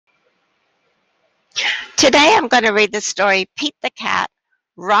Today I'm going to read the story Pete the Cat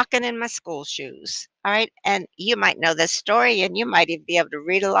Rockin' in My School Shoes. All right, and you might know this story and you might even be able to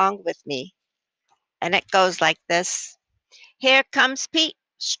read along with me. And it goes like this. Here comes Pete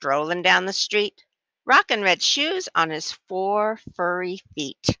strolling down the street, rocking red shoes on his four furry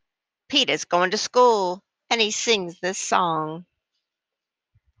feet. Pete is going to school and he sings this song.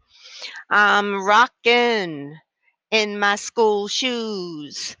 I'm rockin' in my school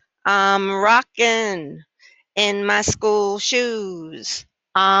shoes. I'm rockin' in my school shoes.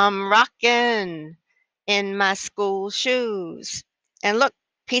 I'm rocking in my school shoes. And look,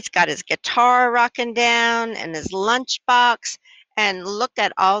 Pete's got his guitar rocking down and his lunchbox. And look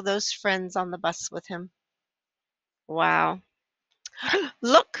at all those friends on the bus with him. Wow.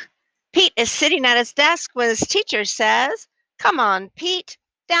 Look, Pete is sitting at his desk when his teacher says, "Come on, Pete,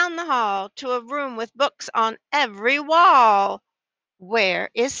 down the hall to a room with books on every wall." Where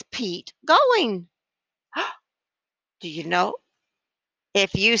is Pete going? Do you know?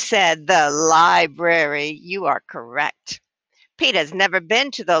 If you said the library, you are correct. Pete has never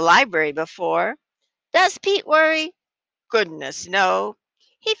been to the library before. Does Pete worry? Goodness, no.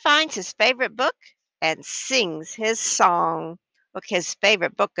 He finds his favorite book and sings his song. Look, his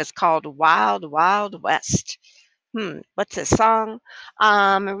favorite book is called Wild Wild West. What's his song?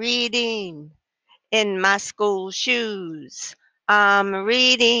 I'm reading in my school shoes. I'm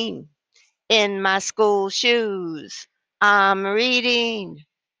reading in my school shoes. I'm reading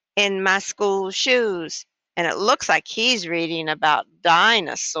in my school shoes. And it looks like he's reading about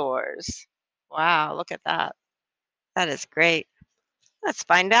dinosaurs. Wow, look at that. That is great. Let's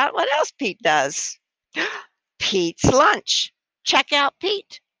find out what else Pete does. Pete's lunch. Check out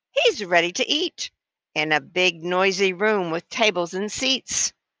Pete. He's ready to eat in a big noisy room with tables and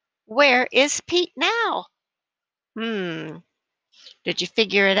seats. Where is Pete now? Hmm, did you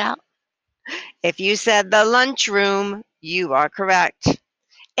figure it out? If you said the lunchroom, you are correct.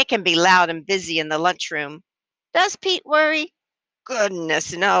 It can be loud and busy in the lunchroom. Does Pete worry?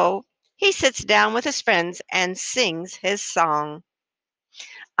 Goodness, no. He sits down with his friends and sings his song.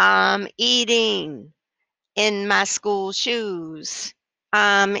 I'm eating in my school shoes.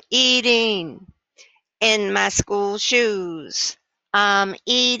 I'm eating in my school shoes. I'm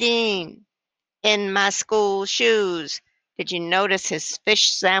eating in my school shoes. Did you notice his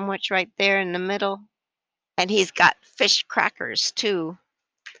fish sandwich right there in the middle? And he's got fish crackers too.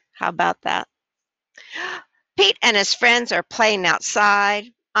 How about that? Pete and his friends are playing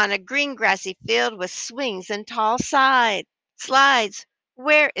outside on a green grassy field with swings and tall slides.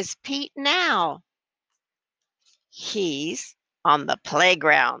 Where is Pete now? He's on the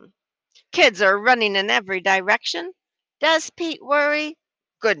playground. Kids are running in every direction. Does Pete worry?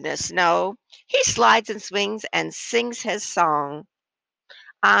 Goodness, no. He slides and swings and sings his song.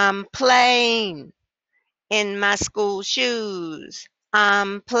 I'm playing in my school shoes.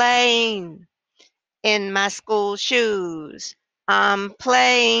 I'm playing in my school shoes. I'm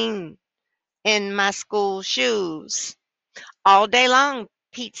playing in my school shoes. All day long,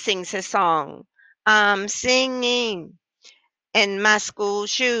 Pete sings his song. I'm singing in my school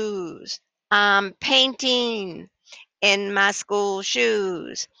shoes. I'm painting in my school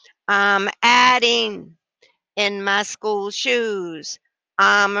shoes. I'm adding in my school shoes.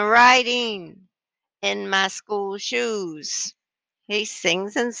 I'm writing in my school shoes. He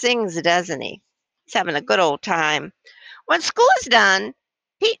sings and sings, doesn't he? He's having a good old time. When school is done,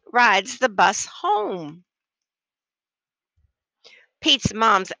 Pete rides the bus home. Pete's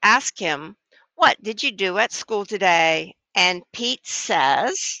moms ask him, "What did you do at school today?" And Pete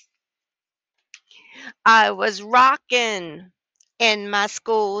says, "I was rocking in my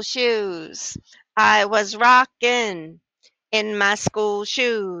school shoes. I was rocking in my school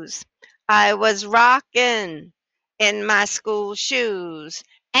shoes. I was rocking in my school shoes.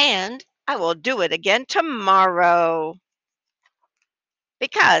 And I will do it again tomorrow."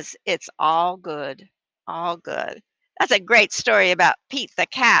 Because it's all good, all good. That's a great story about Pete the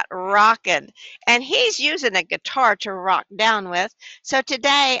cat rocking, and he's using a guitar to rock down with. So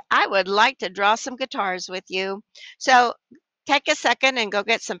today I would like to draw some guitars with you. So take a second and go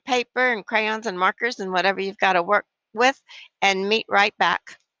get some paper and crayons and markers and whatever you've got to work with and meet right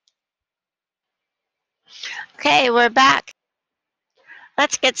back. Okay, we're back.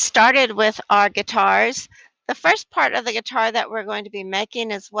 Let's get started with our guitars. The first part of the guitar that we're going to be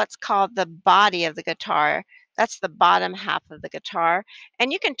making is what's called the body of the guitar. That's the bottom half of the guitar.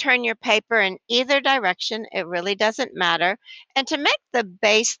 And you can turn your paper in either direction. It really doesn't matter. And to make the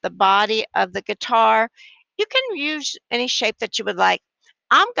base, the body of the guitar, you can use any shape that you would like.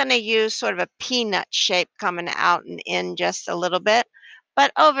 I'm going to use sort of a peanut shape coming out and in just a little bit.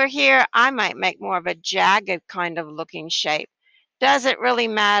 But over here, I might make more of a jagged kind of looking shape. Does it really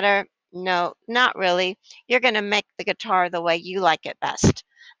matter? No, not really. You're going to make the guitar the way you like it best.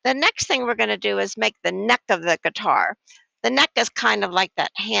 The next thing we're going to do is make the neck of the guitar. The neck is kind of like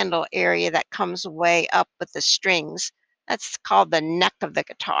that handle area that comes way up with the strings. That's called the neck of the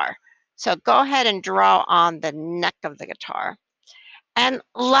guitar. So go ahead and draw on the neck of the guitar. And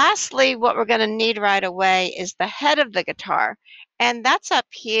lastly, what we're going to need right away is the head of the guitar. And that's up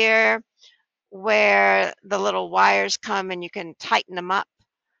here where the little wires come and you can tighten them up.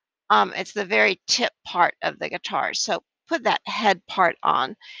 It's the very tip part of the guitar. So put that head part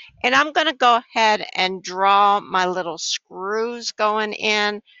on. And I'm going to go ahead and draw my little screws going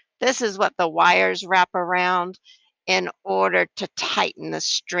in. This is what the wires wrap around in order to tighten the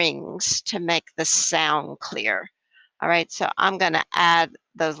strings to make the sound clear. All right, so I'm going to add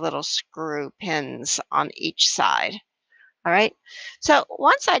those little screw pins on each side. All right. So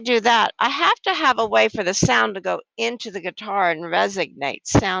once I do that, I have to have a way for the sound to go into the guitar and resonate,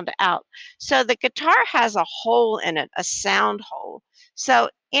 sound out. So the guitar has a hole in it, a sound hole. So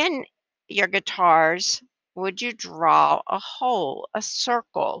in your guitars, would you draw a hole, a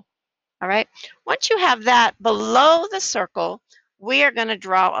circle? All right. Once you have that below the circle, we are going to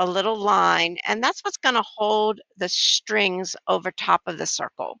draw a little line, and that's what's going to hold the strings over top of the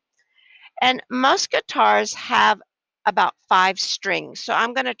circle. And most guitars have about 5 strings. So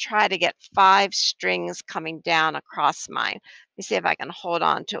I'm going to try to get 5 strings coming down across mine. Let me see if I can hold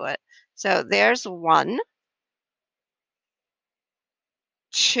on to it. So there's 1,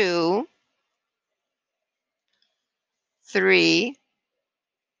 2, 3,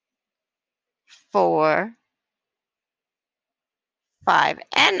 4, 5.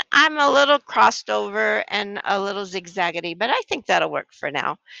 And I'm a little crossed over and a little zigzaggedy, but I think that'll work for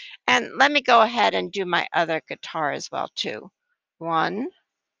now. And let me go ahead and do my other guitar as well too. 1,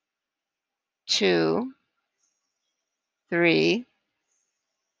 2, 3,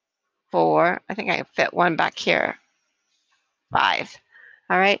 4. I think I can fit one back here. 5.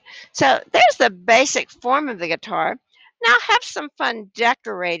 All right. So there's the basic form of the guitar. Now have some fun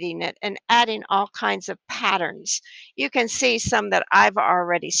decorating it and adding all kinds of patterns. You can see some that I've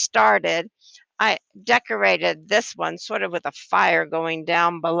already started. I decorated this one sort of with a fire going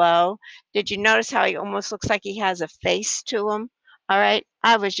down below. Did you notice how he almost looks like he has a face to him? All right.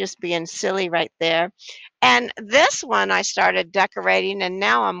 I was just being silly right there. And this one I started decorating, and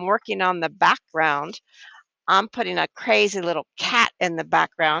now I'm working on the background. I'm putting a crazy little cat in the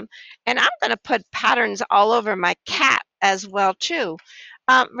background, and I'm going to put patterns all over my cat as well too.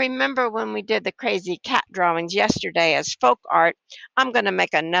 Remember when we did the crazy cat drawings yesterday as folk art? I'm going to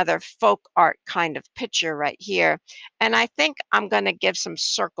make another folk art kind of picture right here, and I think I'm going to give some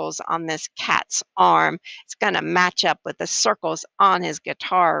circles on this cat's arm. It's going to match up with the circles on his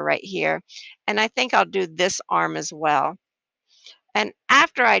guitar right here, and I think I'll do this arm as well. And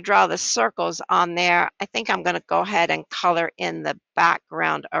after I draw the circles on there, I think I'm going to go ahead and color in the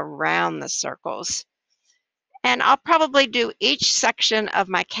background around the circles. And I'll probably do each section of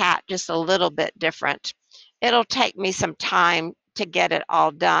my cat just a little bit different. It'll take me some time to get it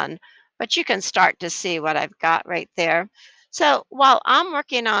all done, but you can start to see what I've got right there. So while I'm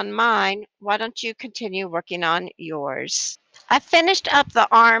working on mine, why don't you continue working on yours? I finished up the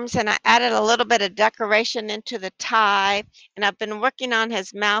arms and I added a little bit of decoration into the tie, and I've been working on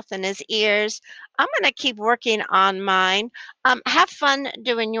his mouth and his ears. I'm going to keep working on mine. Have fun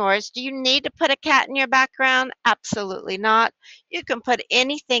doing yours. Do you need to put a cat in your background? Absolutely not. You can put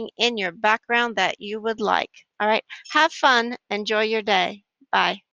anything in your background that you would like. All right. Have fun. Enjoy your day. Bye.